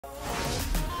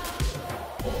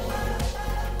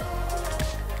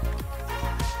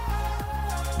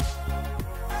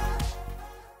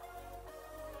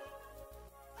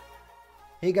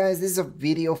Hey guys, this is a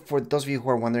video for those of you who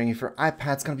are wondering if your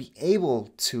iPad's going to be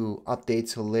able to update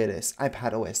to the latest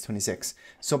iPadOS 26.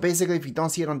 So basically, if you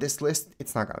don't see it on this list,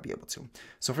 it's not going to be able to.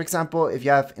 So for example, if you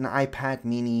have an iPad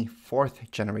mini 4th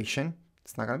generation,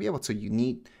 it's not going to be able to. You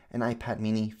need an iPad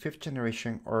mini 5th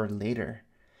generation or later.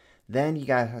 Then you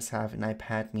guys have an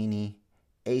iPad mini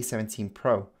A17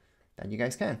 Pro that you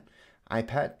guys can.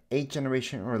 iPad 8th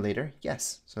generation or later,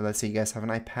 yes. So let's say you guys have an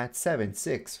iPad 7,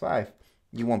 6, 5,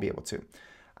 you won't be able to.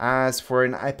 As for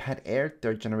an iPad Air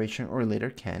 3rd generation or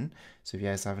later can. So if you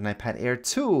guys have an iPad Air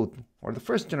 2 or the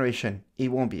 1st generation, it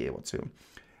won't be able to.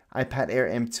 iPad Air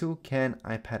M2 can,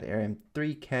 iPad Air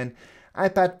M3 can,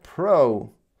 iPad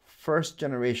Pro 1st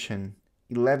generation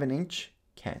 11-inch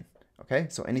can. Okay,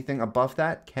 so anything above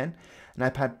that can.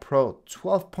 An iPad Pro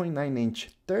 12.9-inch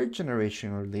 3rd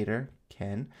generation or later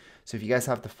can. So if you guys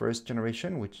have the 1st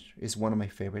generation, which is one of my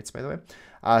favorites by the way,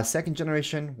 2nd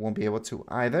generation won't be able to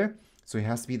either. So it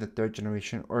has to be the 3rd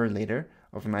generation or later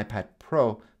of an iPad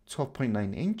Pro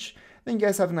 12.9-inch. Then you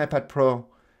guys have an iPad Pro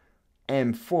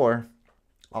M4.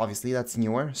 Obviously that's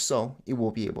newer, so it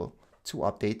will be able to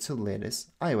update to the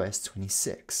latest iOS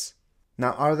 26.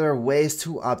 Now, are there ways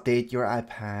to update your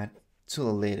iPad to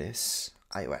the latest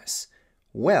iOS?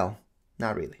 Well,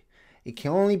 not really. It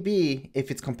can only be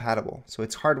if it's compatible. So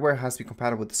its hardware has to be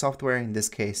compatible with the software. In this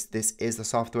case, this is the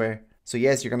software. So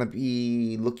yes, you're going to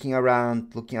be looking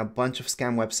around, looking at a bunch of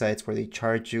scam websites where they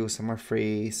charge you. Some are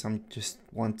free, some just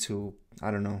want to, I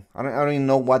don't know. I don't even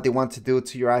know what they want to do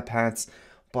to your iPads,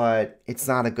 but it's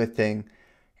not a good thing.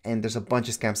 And there's a bunch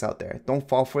of scams out there. Don't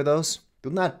fall for those. Do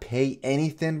not pay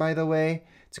anything, by the way,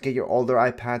 to get your older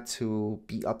iPad to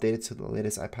be updated to the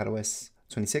latest iPadOS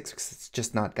 26, because it's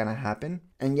just not gonna happen.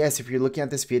 And yes, if you're looking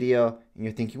at this video and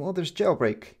you're thinking, well, there's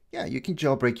jailbreak. Yeah, you can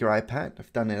jailbreak your iPad.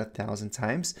 I've done it 1,000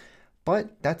 times,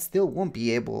 but that still won't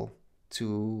be able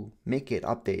to make it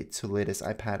update to the latest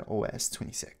iPadOS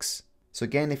 26. So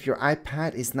again, if your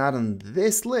iPad is not on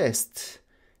this list,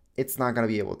 it's not gonna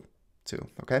be able to,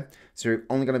 okay? So you're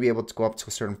only gonna be able to go up to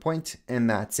a certain point and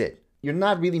that's it. You're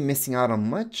not really missing out on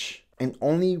much, and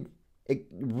only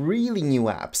really new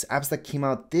apps that came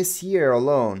out this year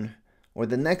alone or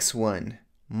the next one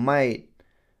might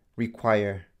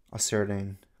require a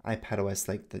certain iPadOS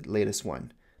like the latest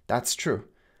one. That's true.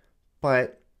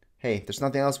 But hey, there's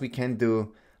nothing else we can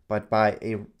do but buy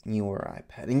a newer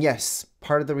iPad. And yes,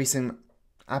 part of the reason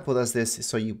Apple does this is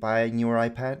so you buy a newer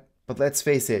iPad. But let's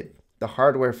face it, the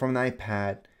hardware from an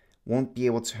iPad won't be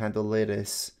able to handle the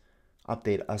latest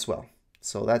update as well.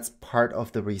 So that's part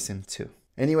of the reason too.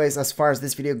 Anyways, as far as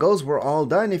this video goes, we're all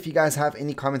done. If you guys have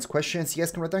any comments, questions, you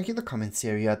guys can write down here in the comments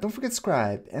area. Don't forget to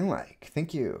subscribe and like.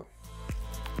 Thank you.